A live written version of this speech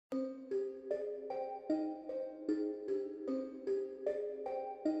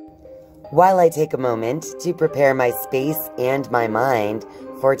While I take a moment to prepare my space and my mind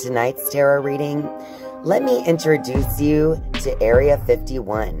for tonight's tarot reading, let me introduce you to Area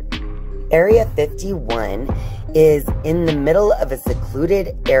 51. Area 51 is in the middle of a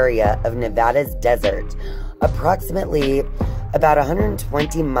secluded area of Nevada's desert, approximately about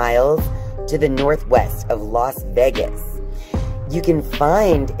 120 miles to the northwest of Las Vegas. You can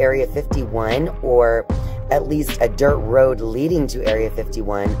find Area 51, or at least a dirt road leading to Area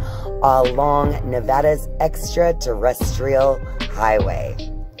 51, along Nevada's extraterrestrial highway.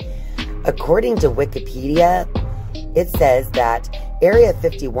 According to Wikipedia, it says that Area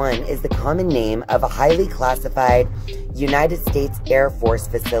 51 is the common name of a highly classified United States Air Force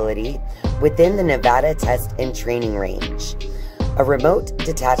facility within the Nevada Test and Training Range. A remote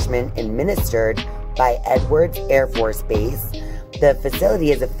detachment administered by Edwards Air Force Base, the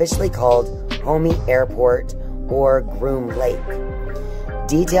facility is officially called Homey Airport or Groom Lake.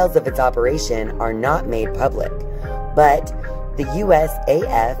 Details of its operation are not made public, but the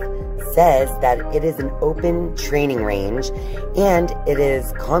USAF says that it is an open training range and it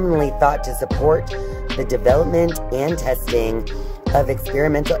is commonly thought to support the development and testing of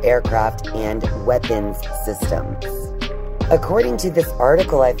experimental aircraft and weapons systems. According to this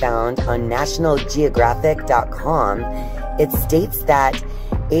article I found on nationalgeographic.com, it states that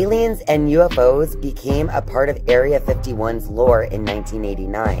aliens and UFOs became a part of Area 51's lore in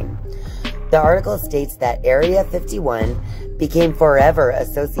 1989. The article states that Area 51 became forever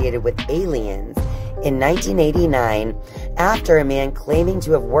associated with aliens in 1989 after a man claiming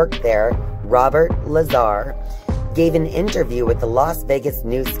to have worked there, Robert Lazar, gave an interview with the Las Vegas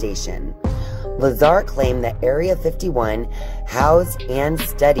news station. Lazar claimed that Area 51 housed and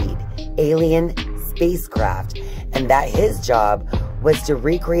studied alien spacecraft, and that his job was to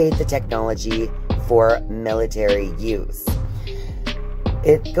recreate the technology for military use.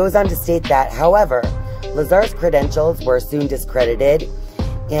 It goes on to state that, however, Lazar's credentials were soon discredited,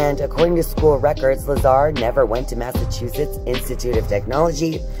 and according to school records, Lazar never went to Massachusetts Institute of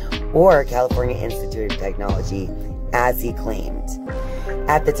Technology or California Institute of Technology, as he claimed.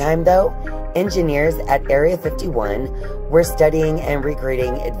 At the time, though, engineers at Area 51 were studying and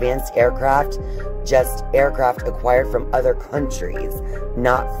recreating advanced aircraft, just aircraft acquired from other countries,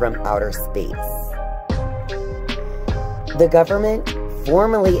 not from outer space. The government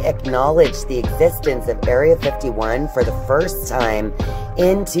formally acknowledged the existence of Area 51 for the first time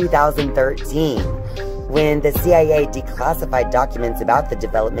in 2013, when the CIA declassified documents about the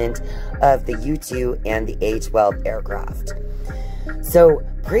development of the U-2 and the A-12 aircraft. So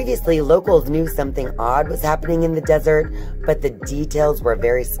previously, locals knew something odd was happening in the desert, but the details were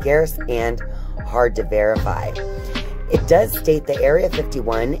very scarce and hard to verify. It does state that Area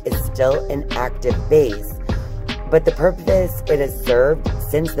 51 is still an active base, but the purpose it has served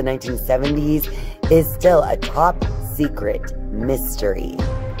since the 1970s is still a top secret mystery.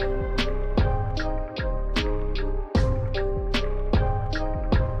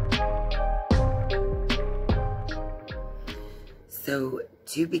 So,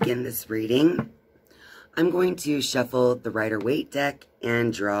 to begin this reading, I'm going to shuffle the Rider-Waite deck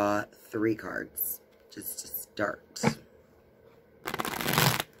and draw 3 cards, just to start.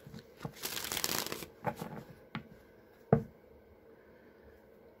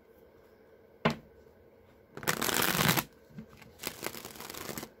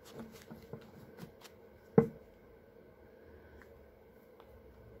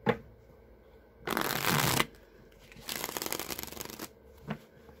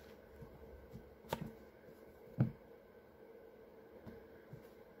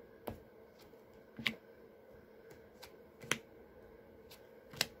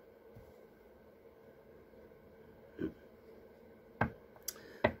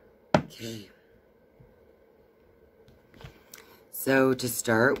 Okay. So to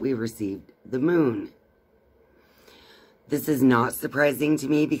start, we received the moon. This is not surprising to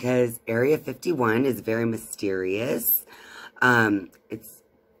me because Area 51 is very mysterious. It's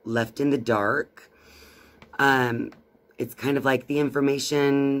left in the dark. It's kind of like the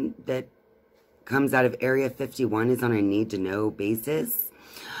information that comes out of Area 51 is on a need-to-know basis.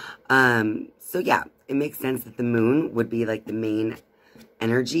 So yeah, it makes sense that the moon would be like the main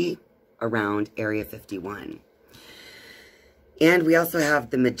energy around Area 51. And we also have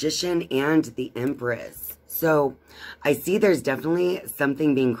the Magician and the Empress. So I see there's definitely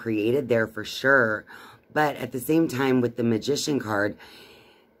something being created there for sure. But at the same time, with the Magician card,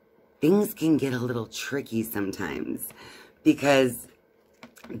 things can get a little tricky sometimes. Because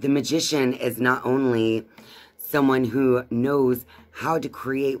the Magician is not only someone who knows how to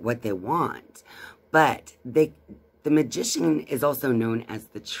create what they want, but the magician is also known as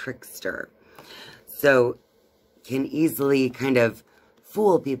the trickster. So can easily kind of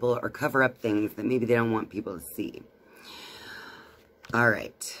fool people or cover up things that maybe they don't want people to see. All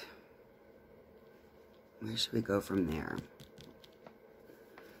right. Where should we go from there?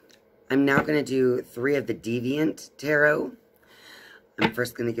 I'm now going to do 3 of the Deviant Tarot. I'm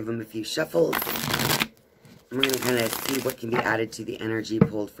first going to give them a few shuffles. I'm going to kind of see what can be added to the energy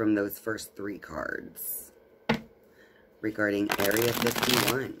pulled from those first 3 cards regarding Area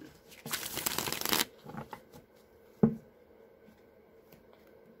 51.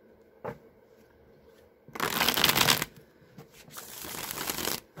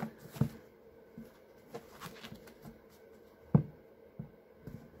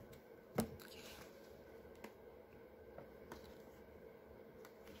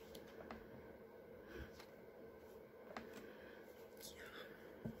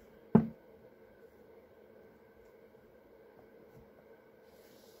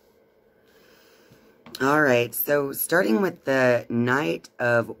 All right, so starting with the Knight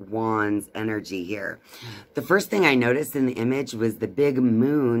of Wands energy here. The first thing I noticed in the image was the big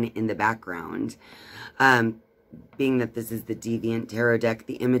moon in the background. Being that this is the Deviant Tarot deck,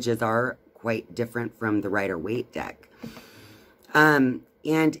 the images are quite different from the Rider-Waite deck. And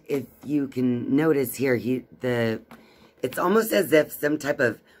if you can notice here, it's almost as if some type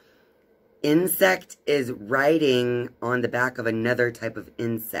of insect is riding on the back of another type of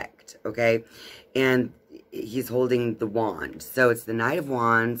insect, okay? And he's holding the wand. So it's the Knight of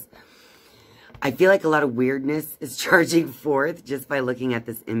Wands. I feel like a lot of weirdness is charging forth just by looking at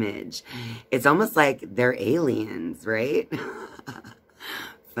this image. It's almost like they're aliens, right?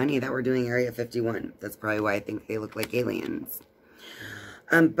 Funny that we're doing Area 51. That's probably why I think they look like aliens.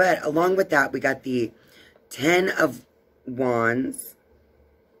 But along with that, we got the 10 of Wands.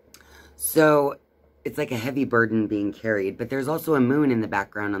 So it's like a heavy burden being carried, but there's also a moon in the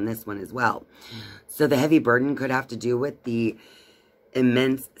background on this one as well. So the heavy burden could have to do with the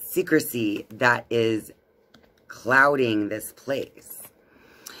immense secrecy that is clouding this place.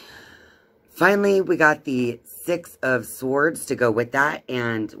 Finally, we got the 6 of Swords to go with that,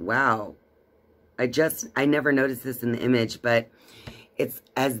 and wow, I never noticed this in the image, but it's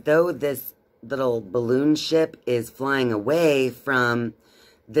as though this little balloon ship is flying away from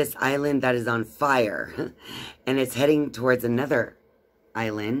this island that is on fire, and it's heading towards another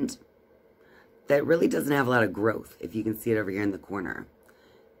island that really doesn't have a lot of growth, if you can see it over here in the corner.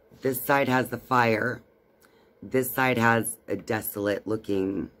 This side has the fire. This side has a desolate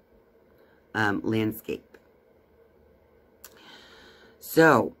looking landscape.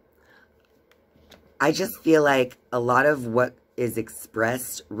 So I just feel like a lot of what is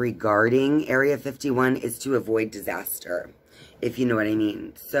expressed regarding Area 51 is to avoid disaster, if you know what I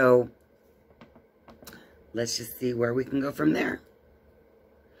mean. So let's just see where we can go from there.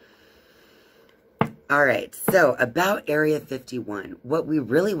 All right, so about Area 51, what we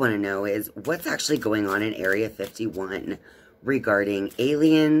really want to know is what's actually going on in Area 51 regarding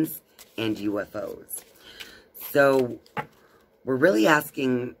aliens and UFOs. So we're really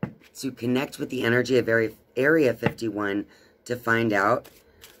asking to connect with the energy of Area 51 to find out,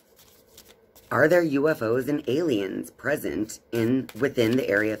 are there UFOs and aliens present within the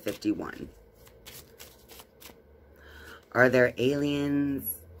Area 51? Are there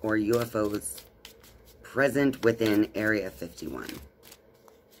aliens or UFOs present within Area 51?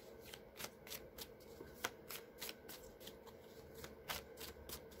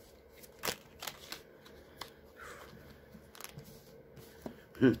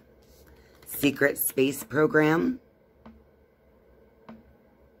 Secret space program.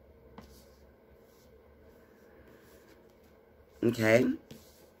 Okay.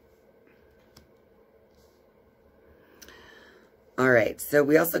 All right, so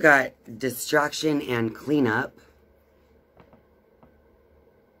we also got distraction and cleanup.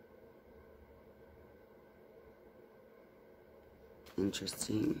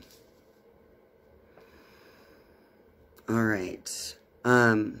 Interesting. All right.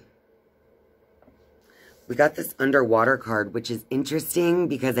 We got this underwater card, which is interesting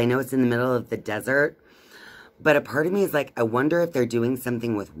because I know it's in the middle of the desert. But a part of me is like, I wonder if they're doing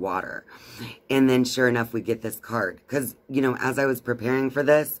something with water. And then sure enough, we get this card. Because, you know, as I was preparing for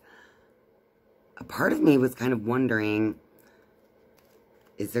this, a part of me was kind of wondering,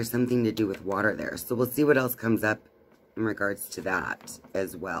 is there something to do with water there? So we'll see what else comes up in regards to that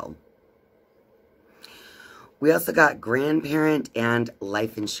as well. We also got grandparent and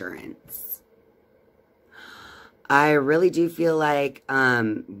life insurance. I really do feel like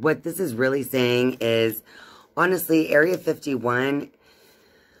what this is really saying is, honestly, Area 51,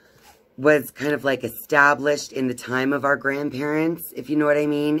 was kind of like established in the time of our grandparents, if you know what I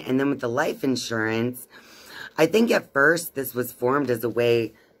mean. And then with the life insurance, I think at first this was formed as a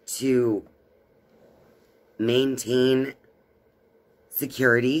way to maintain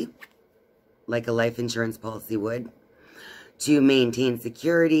security, like a life insurance policy would, to maintain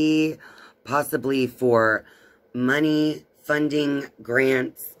security, possibly for money, funding,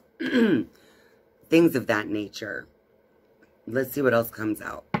 grants, things of that nature. Let's see what else comes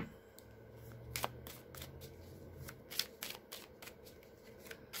out.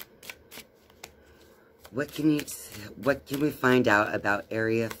 What can we find out about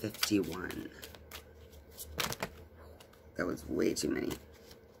Area 51? That was way too many.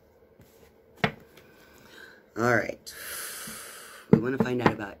 All right. We want to find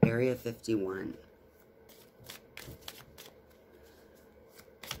out about Area 51.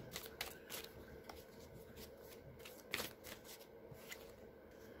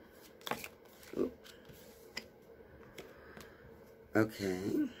 Ooh. Okay.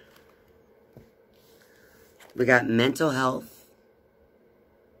 We got mental health,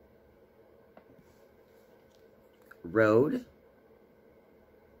 road,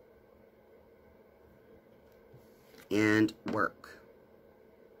 and work.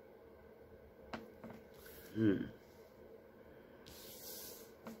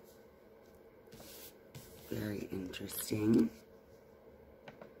 Very interesting.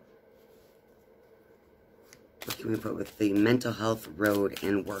 What can we put with the mental health, road,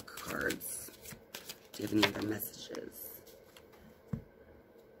 and work cards? Do you have any other messages?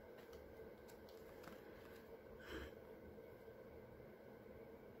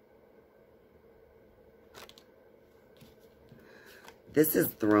 This is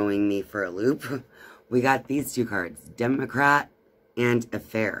throwing me for a loop. We got these two cards, Democrat and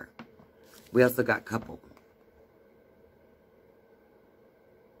Affair. We also got Couple.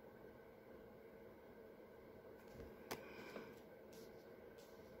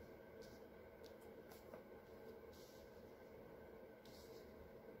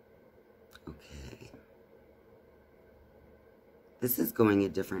 Okay. This is going a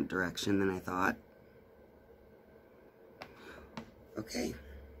different direction than I thought. Okay.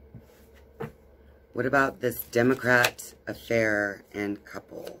 What about this Democrat, Affair, and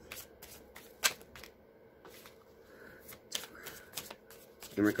Couple?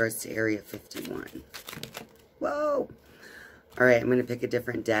 In regards to Area 51. Whoa! Alright, I'm going to pick a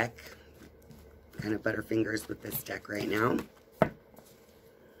different deck. Kind of butterfingers with this deck right now.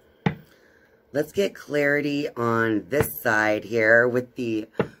 Let's get clarity on this side here with the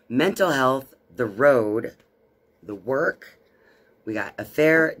mental health, the road, the work. We got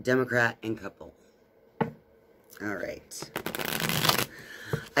Affair, Democrat, and Couple. All right.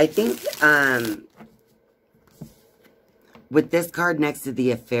 I think with this card next to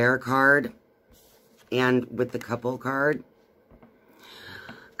the Affair card and with the Couple card,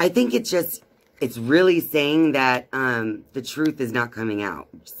 I think it's really saying that the truth is not coming out.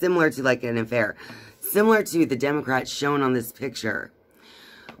 Similar to like an affair. Similar to the Democrat shown on this picture,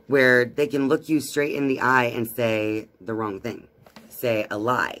 where they can look you straight in the eye and say the wrong thing. Say a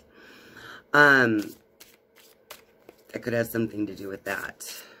lie. That could have something to do with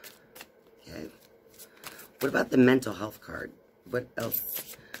that. Okay. What about the mental health card? What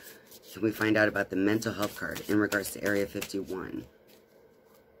else can we find out about the mental health card in regards to Area 51?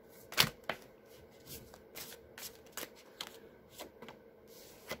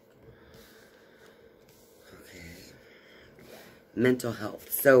 Okay. Mental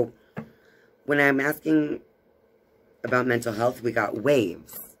health. So, when I'm asking about mental health, we got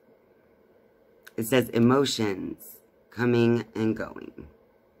waves. It says emotions coming and going.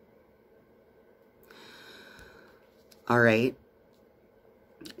 All right.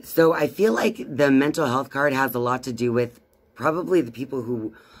 So I feel like the mental health card has a lot to do with probably the people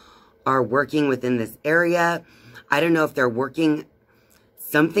who are working within this area. I don't know if they're working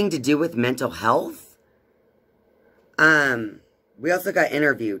something to do with mental health. We also got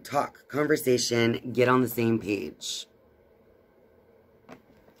interview, talk, conversation, get on the same page.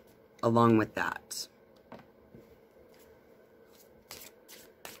 Along with that.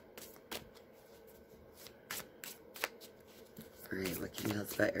 Alright, what can you tell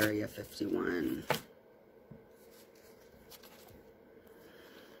us about Area 51?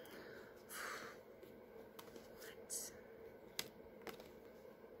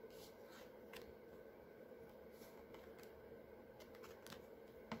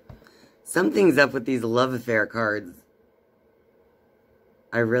 Something's up with these love affair cards.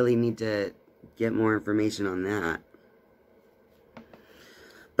 I really need to get more information on that.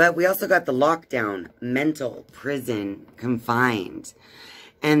 But we also got the lockdown, mental, prison, confined.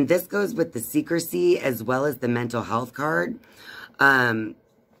 And this goes with the secrecy as well as the mental health card. So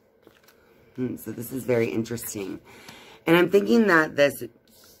this is very interesting. And I'm thinking that this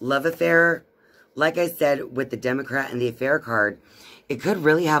love affair, like I said, with the Democrat and the affair card, it could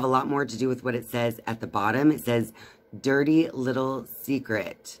really have a lot more to do with what it says at the bottom. It says, dirty little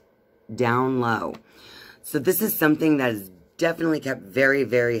secret, down low. So this is something that is definitely kept very,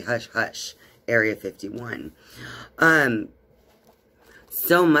 very hush-hush, Area 51.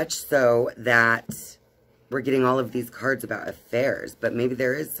 So much so that we're getting all of these cards about affairs, but maybe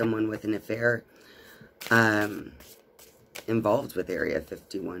there is someone with an affair involved with Area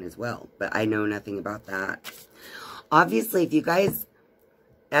 51 as well, but I know nothing about that. Obviously, if you guys,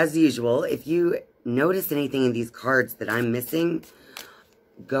 as usual, if you notice anything in these cards that I'm missing,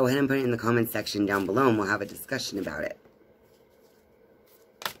 go ahead and put it in the comment section down below and we'll have a discussion about it.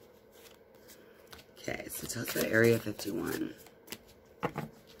 Okay, so tell us about Area 51.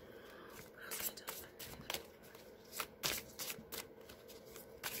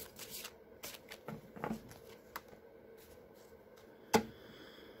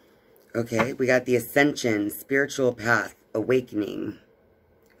 Okay, we got the Ascension, Spiritual Path, Awakening.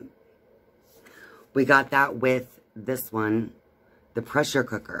 We got that with this one, the Pressure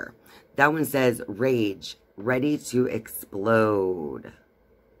Cooker. That one says Rage, Ready to Explode.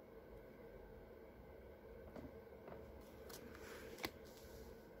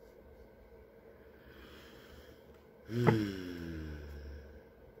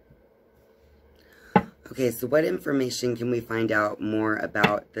 Okay, so what information can we find out more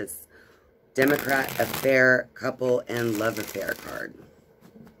about this Democrat affair, couple, and love affair card?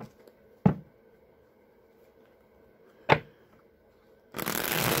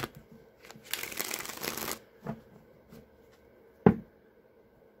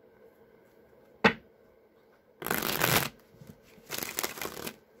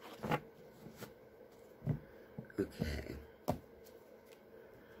 Okay.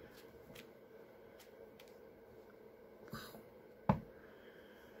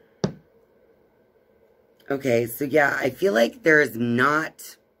 Okay, so yeah, I feel like there's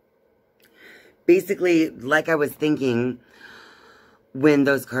not, basically, like I was thinking when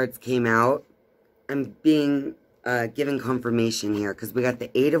those cards came out, I'm being given confirmation here, because we got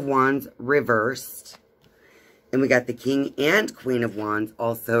the Eight of Wands reversed, and we got the King and Queen of Wands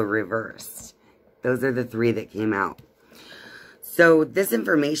also reversed. Those are the three that came out. So this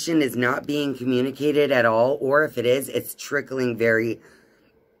information is not being communicated at all, or if it is, it's trickling very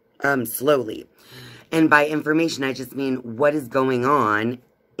slowly. And by information, I just mean what is going on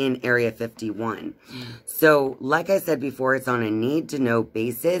in Area 51. So, like I said before, it's on a need-to-know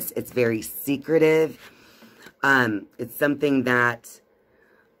basis. It's very secretive. It's something that,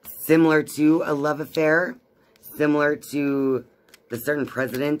 similar to a love affair, similar to the certain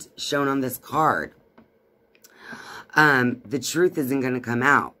president shown on this card. The truth isn't going to come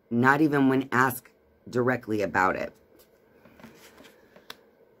out, not even when asked directly about it.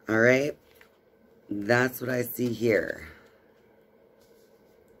 All right? That's what I see here.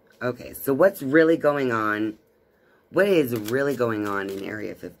 Okay, so what's really going on? What is really going on in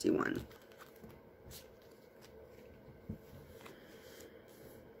Area 51?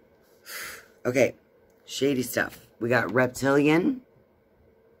 Okay, shady stuff. We got reptilian.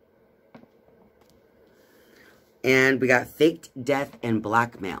 And we got faked death and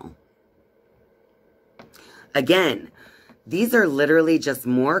blackmail. Again, these are literally just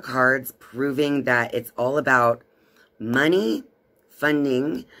more cards proving that it's all about money,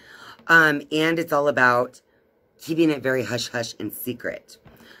 funding, and it's all about keeping it very hush-hush and secret.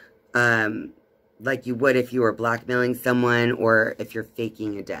 Like you would if you were blackmailing someone or if you're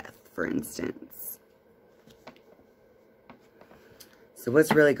faking a death, for instance. So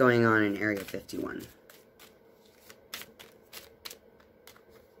what's really going on in Area 51?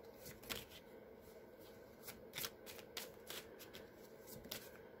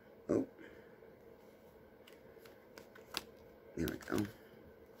 There we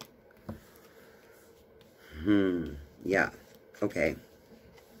go. Yeah. Okay.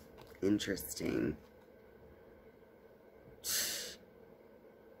 Interesting.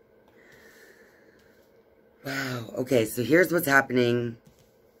 Wow. Okay, so here's what's happening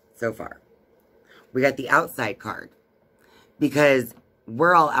so far. We got the outside card. Because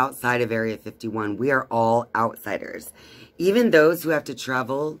we're all outside of Area 51. We are all outsiders. Even those who have to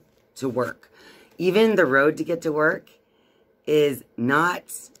travel to work. Even the road to get to work is not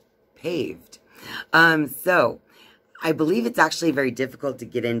paved. So, I believe it's actually very difficult to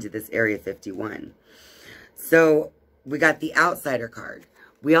get into this Area 51. So, we got the outsider card.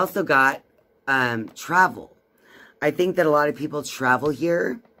 We also got travel. I think that a lot of people travel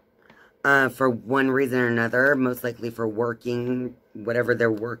here for one reason or another, most likely for working, whatever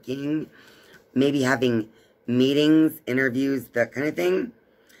they're working, maybe having meetings, interviews, that kind of thing.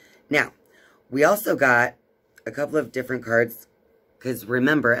 Now, we also got a couple of different cards, because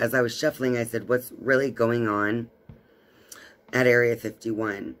remember, as I was shuffling, I said, what's really going on at Area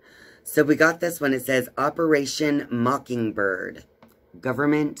 51? So we got this one. It says, Operation Mockingbird,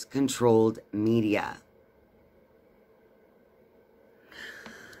 government-controlled media.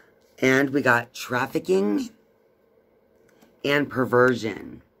 And we got trafficking and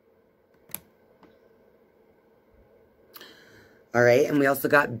perversion. All right, and we also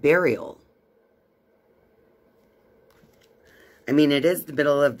got burial. I mean, it is the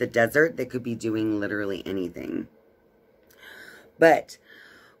middle of the desert. They could be doing literally anything. But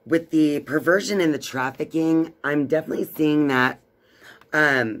with the perversion and the trafficking, I'm definitely seeing that,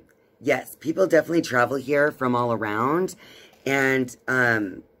 yes, people definitely travel here from all around. And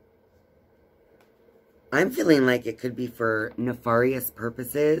I'm feeling like it could be for nefarious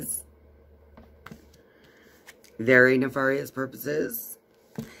purposes. Very nefarious purposes.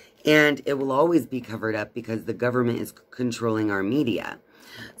 And it will always be covered up because the government is controlling our media.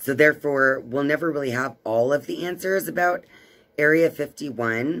 So therefore, we'll never really have all of the answers about Area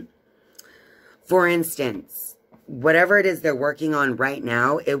 51. For instance, whatever it is they're working on right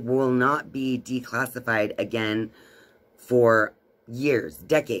now, it will not be declassified again for years,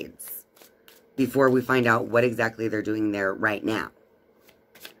 decades, before we find out what exactly they're doing there right now.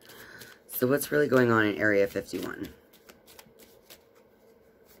 So what's really going on in Area 51?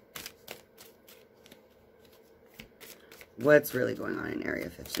 What's really going on in Area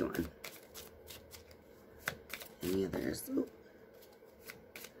 51? Any others? Ooh.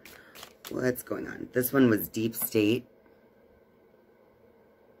 What's going on? This one was Deep State.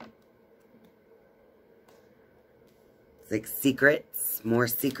 It's like secrets, more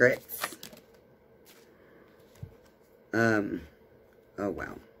secrets. Oh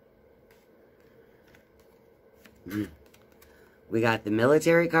wow. We got the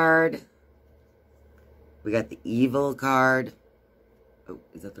military card. We got the evil card. Oh,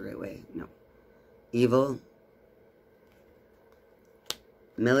 is that the right way? No. Evil.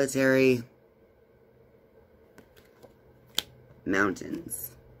 Military.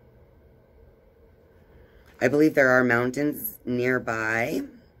 Mountains. I believe there are mountains nearby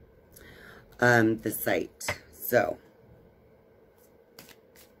the site. So.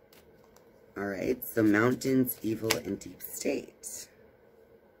 Alright, so mountains, evil, and deep state.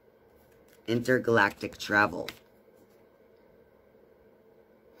 Intergalactic travel.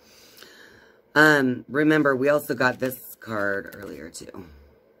 Remember, we also got this card earlier, too.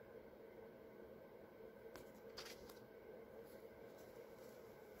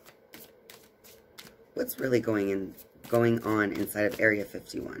 What's really going on inside of Area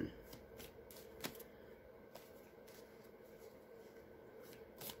 51?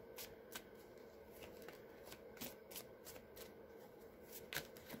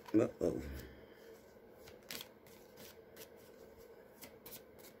 Uh-oh.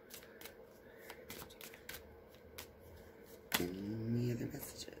 Any other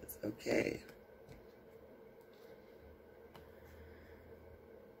messages? Okay.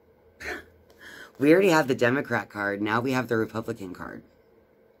 We already have the Democrat card. Now we have the Republican card.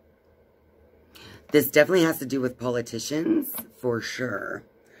 This definitely has to do with politicians, for sure.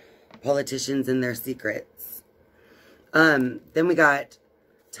 Politicians and their secrets. Then we got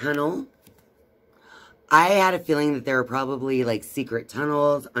tunnel. I had a feeling that there were probably like secret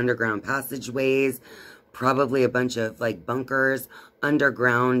tunnels, underground passageways, probably a bunch of like bunkers,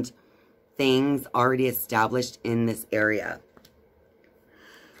 underground things already established in this area.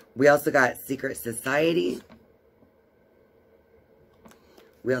 We also got secret society.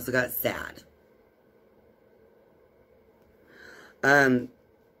 We also got sad.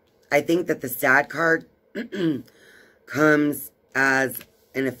 I think that the sad card comes as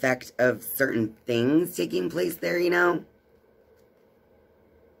an effect of certain things taking place there, you know?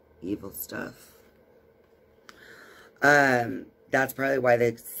 Evil stuff. That's probably why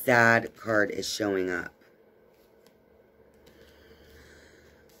the sad card is showing up.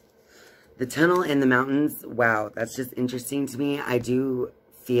 The tunnel and the mountains, wow, that's just interesting to me. I do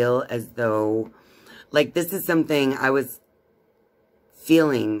feel as though, like, this is something I was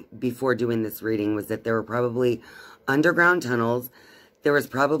feeling before doing this reading, was that there were probably underground tunnels. There was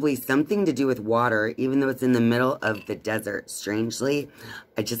probably something to do with water, even though it's in the middle of the desert. Strangely,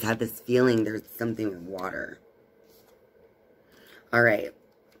 I just had this feeling there's something with water. All right.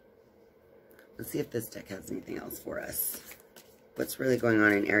 Let's see if this deck has anything else for us. What's really going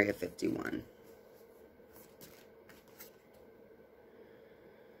on in Area 51?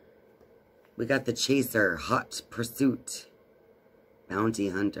 We got the Chaser, Hot Pursuit, Bounty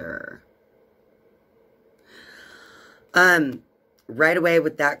Hunter. Right away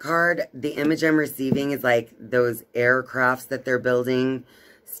with that card, the image I'm receiving is like those aircrafts that they're building,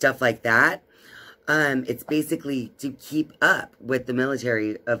 stuff like that. It's basically to keep up with the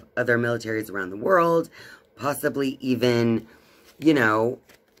military of other militaries around the world, possibly even, you know,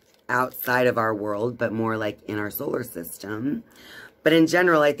 outside of our world, but more like in our solar system. But in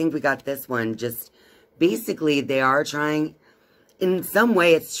general, I think we got this one. Just basically, they are trying, in some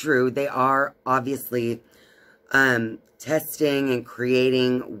way it's true, they are obviously testing and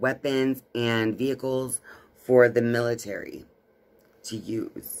creating weapons and vehicles for the military to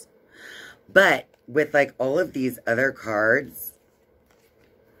use. But with like all of these other cards,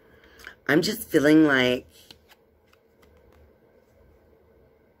 I'm just feeling like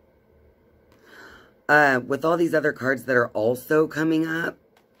with all these other cards that are also coming up,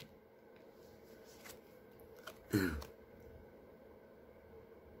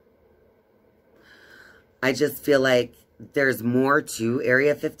 I just feel like there's more to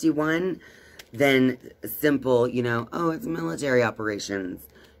Area 51 than simple, you know, oh, it's military operations.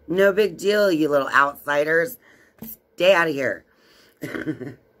 No big deal, you little outsiders. Stay out of here.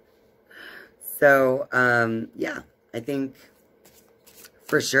 So, yeah, I think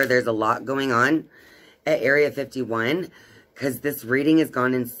for sure there's a lot going on at Area 51 because this reading has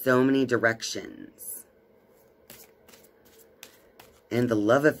gone in so many directions. And the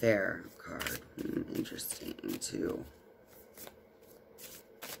love affair card. Interesting, too.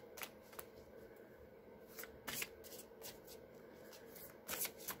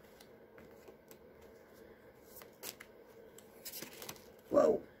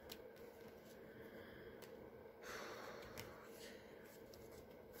 Whoa.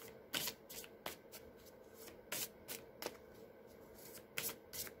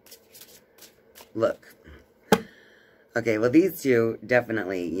 Look. Okay, well, these two,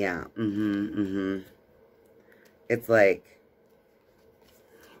 definitely, yeah. It's like,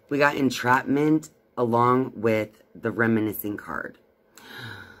 we got entrapment along with the reminiscing card.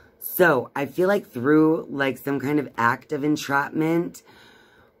 So, I feel like through, like, some kind of act of entrapment,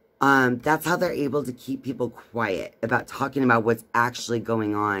 that's how they're able to keep people quiet about talking about what's actually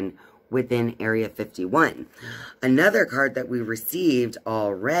going on within Area 51. Another card that we received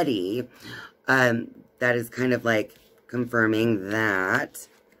already, that is kind of like confirming that,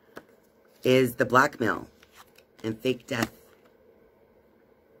 is the blackmail and fake death.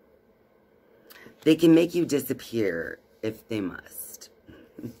 They can make you disappear if they must,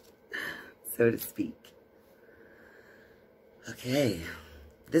 so to speak. Okay,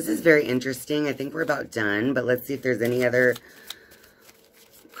 this is very interesting. I think we're about done, but let's see if there's any other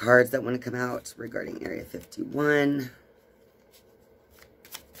cards that want to come out regarding Area 51.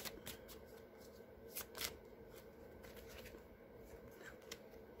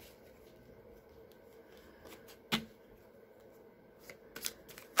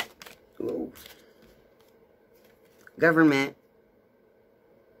 Whoa. Government.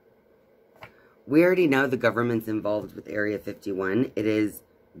 We already know the government's involved with Area 51. It is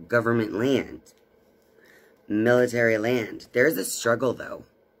government land. Military land. There's a struggle, though.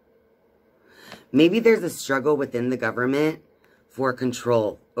 Maybe there's a struggle within the government for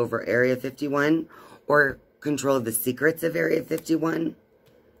control over Area 51 or control of the secrets of Area 51.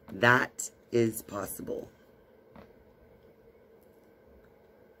 That is possible.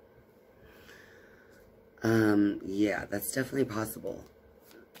 Yeah, that's definitely possible.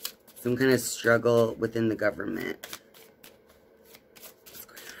 Some kind of struggle within the government. What's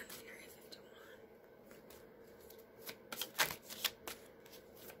going on in Area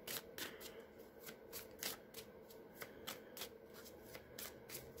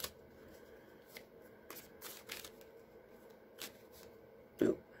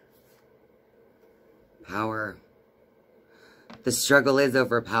 51? Oh. Power. The struggle is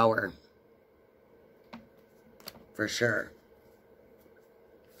over power. For sure.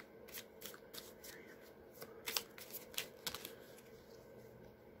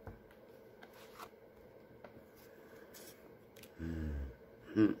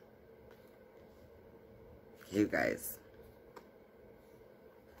 You guys.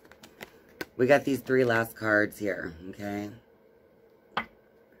 We got these three last cards here, okay?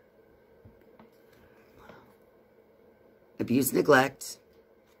 Abuse, neglect,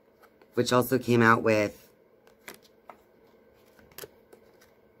 which also came out with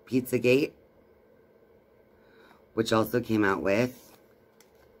Pizzagate, which also came out with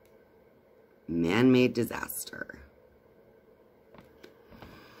Man-Made Disaster.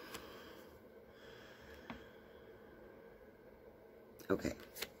 Okay.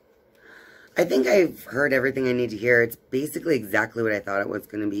 I think I've heard everything I need to hear. It's basically exactly what I thought it was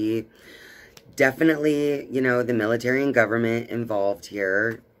going to be. Definitely, you know, the military and government involved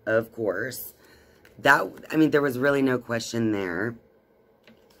here, of course. I mean, there was really no question there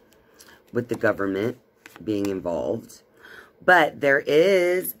with the government being involved. But there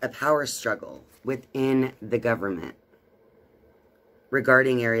is a power struggle within the government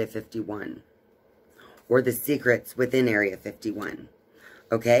regarding Area 51. Or the secrets within Area 51.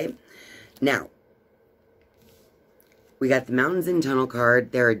 Okay? Now, we got the mountains and tunnel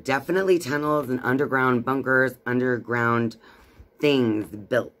card. There are definitely tunnels and underground bunkers, underground things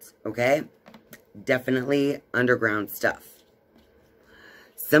built, okay? Definitely underground stuff.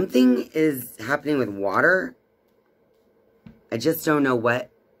 Something is happening with water. I just don't know what.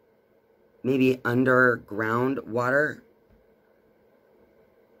 Maybe underground water.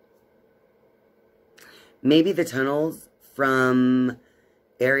 Maybe the tunnels from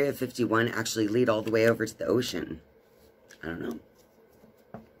Area 51 actually lead all the way over to the ocean. I don't know.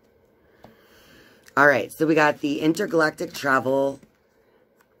 Alright, so we got the intergalactic travel.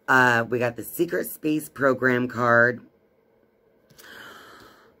 We got the secret space program card.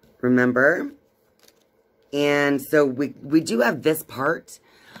 Remember? And so we do have this part.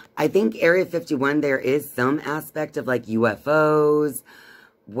 I think Area 51, there is some aspect of like UFOs,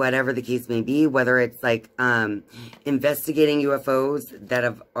 whatever the case may be, whether it's like investigating UFOs that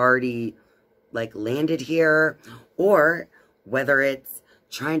have already like landed here, or whether it's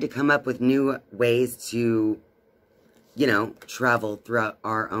trying to come up with new ways to, you know, travel throughout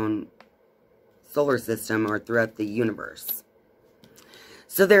our own solar system or throughout the universe.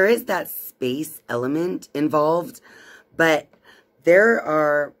 So there is that space element involved, but there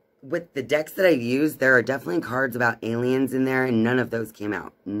are, with the decks that I've used, there are definitely cards about aliens in there, and none of those came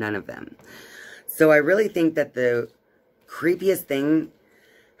out. None of them. So I really think that the creepiest thing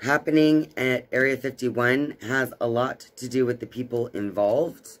happening at Area 51 has a lot to do with the people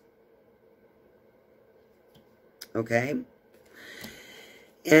involved. Okay?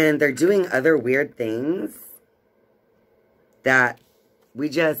 And they're doing other weird things that we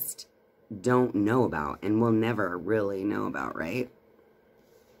just don't know about and will never really know about, right?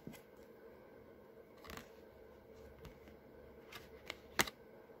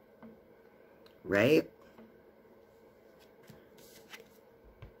 Right?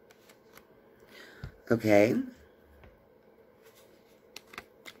 Okay.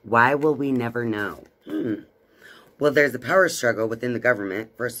 Why will we never know? Well, there's a power struggle within the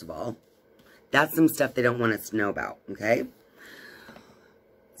government, first of all. That's some stuff they don't want us to know about, okay?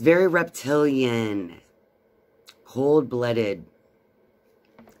 It's very reptilian. Cold-blooded.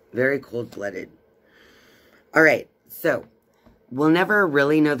 Very cold-blooded. All right, so we'll never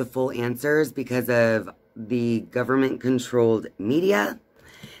really know the full answers because of the government-controlled media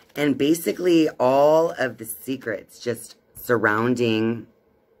and basically all of the secrets just surrounding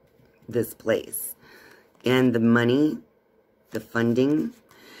this place. And the money, the funding,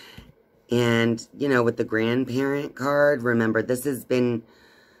 and, you know, with the grandparent card, remember, this has been,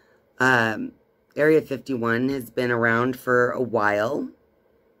 Area 51 has been around for a while,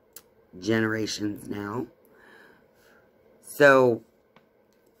 generations now. So,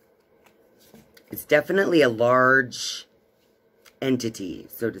 it's definitely a large entity,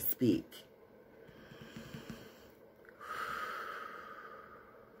 so to speak.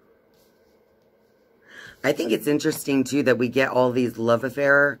 I think it's interesting, too, that we get all these love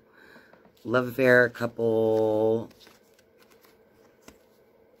affair couple,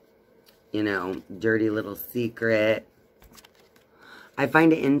 you know, dirty little secret. I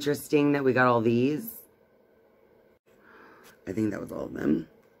find it interesting that we got all these. I think that was all of them.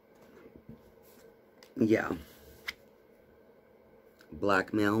 Yeah.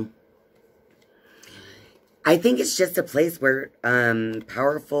 Blackmail. I think it's just a place where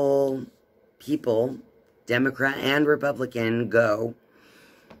powerful people, Democrat and Republican, go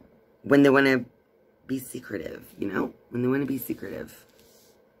when they want to be secretive, you know? When they want to be secretive.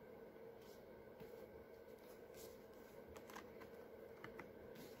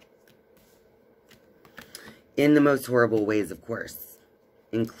 In the most horrible ways, of course.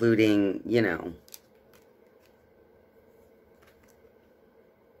 Including, you know,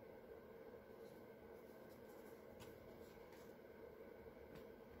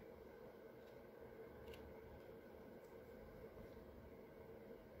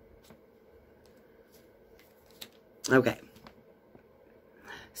 okay.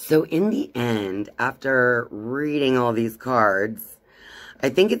 So in the end, after reading all these cards, I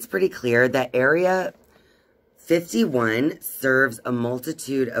think it's pretty clear that Area 51 serves a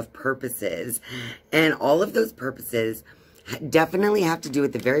multitude of purposes, and all of those purposes definitely have to do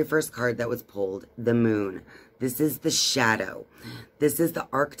with the very first card that was pulled, the moon. This is the shadow. This is the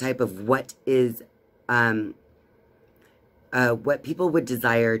archetype of what is, what people would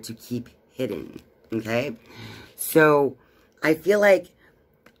desire to keep hidden, okay? So, I feel like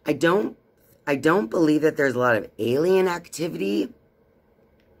I don't believe that there's a lot of alien activity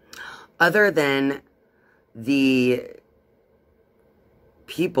other than the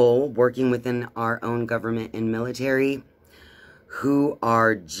people working within our own government and military who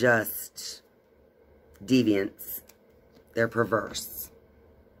are just deviants. They're perverse.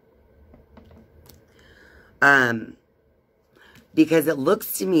 Because it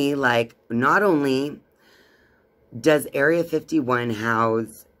looks to me like not only does Area 51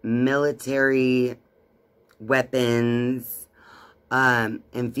 house military weapons and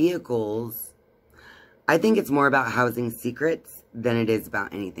vehicles, I think it's more about housing secrets than it is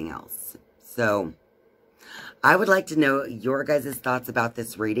about anything else. So, I would like to know your guys' thoughts about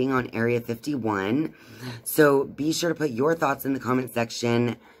this reading on Area 51. So, be sure to put your thoughts in the comment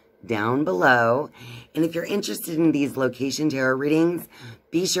section down below. And if you're interested in these location tarot readings,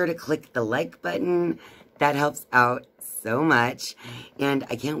 be sure to click the like button. That helps out so much. And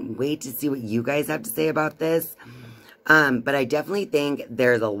I can't wait to see what you guys have to say about this. But I definitely think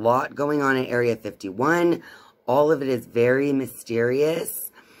there's a lot going on in Area 51. All of it is very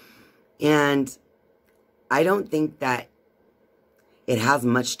mysterious. And I don't think that it has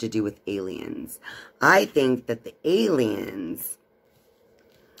much to do with aliens. I think that the aliens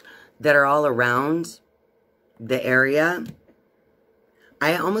that are all around the area,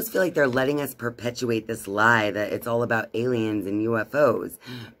 I almost feel like they're letting us perpetuate this lie that it's all about aliens and UFOs.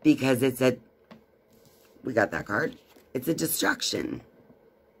 Because it's a, we got that card, it's a distraction.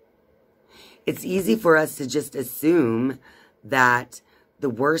 It's easy for us to just assume that the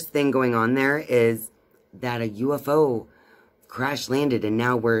worst thing going on there is that a UFO crash landed and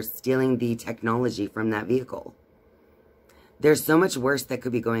now we're stealing the technology from that vehicle. There's so much worse that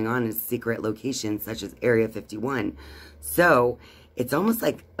could be going on in secret locations such as Area 51. So, it's almost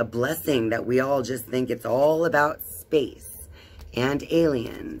like a blessing that we all just think it's all about space and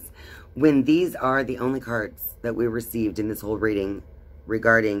aliens, when these are the only cards that we received in this whole reading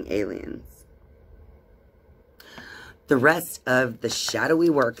regarding aliens. The rest of the shadowy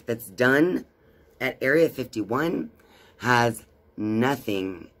work that's done at Area 51 has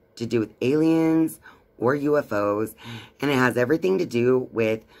nothing to do with aliens or UFOs, and it has everything to do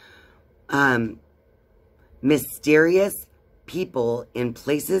with mysterious people in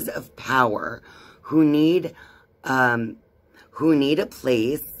places of power who need a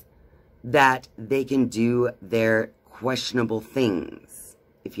place that they can do their questionable things,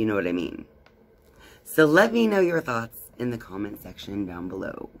 if you know what I mean. So let me know your thoughts in the comment section down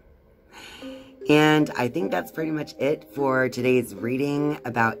below. And I think that's pretty much it for today's reading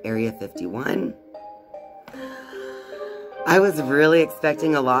about Area 51. I was really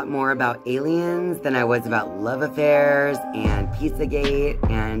expecting a lot more about aliens than I was about love affairs and Pizzagate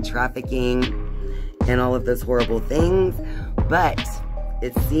and trafficking and all of those horrible things. But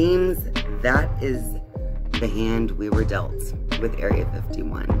it seems that is the hand we were dealt with Area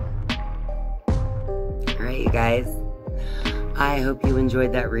 51. Alright, you guys. I hope you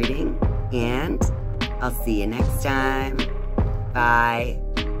enjoyed that reading. And I'll see you next time. Bye.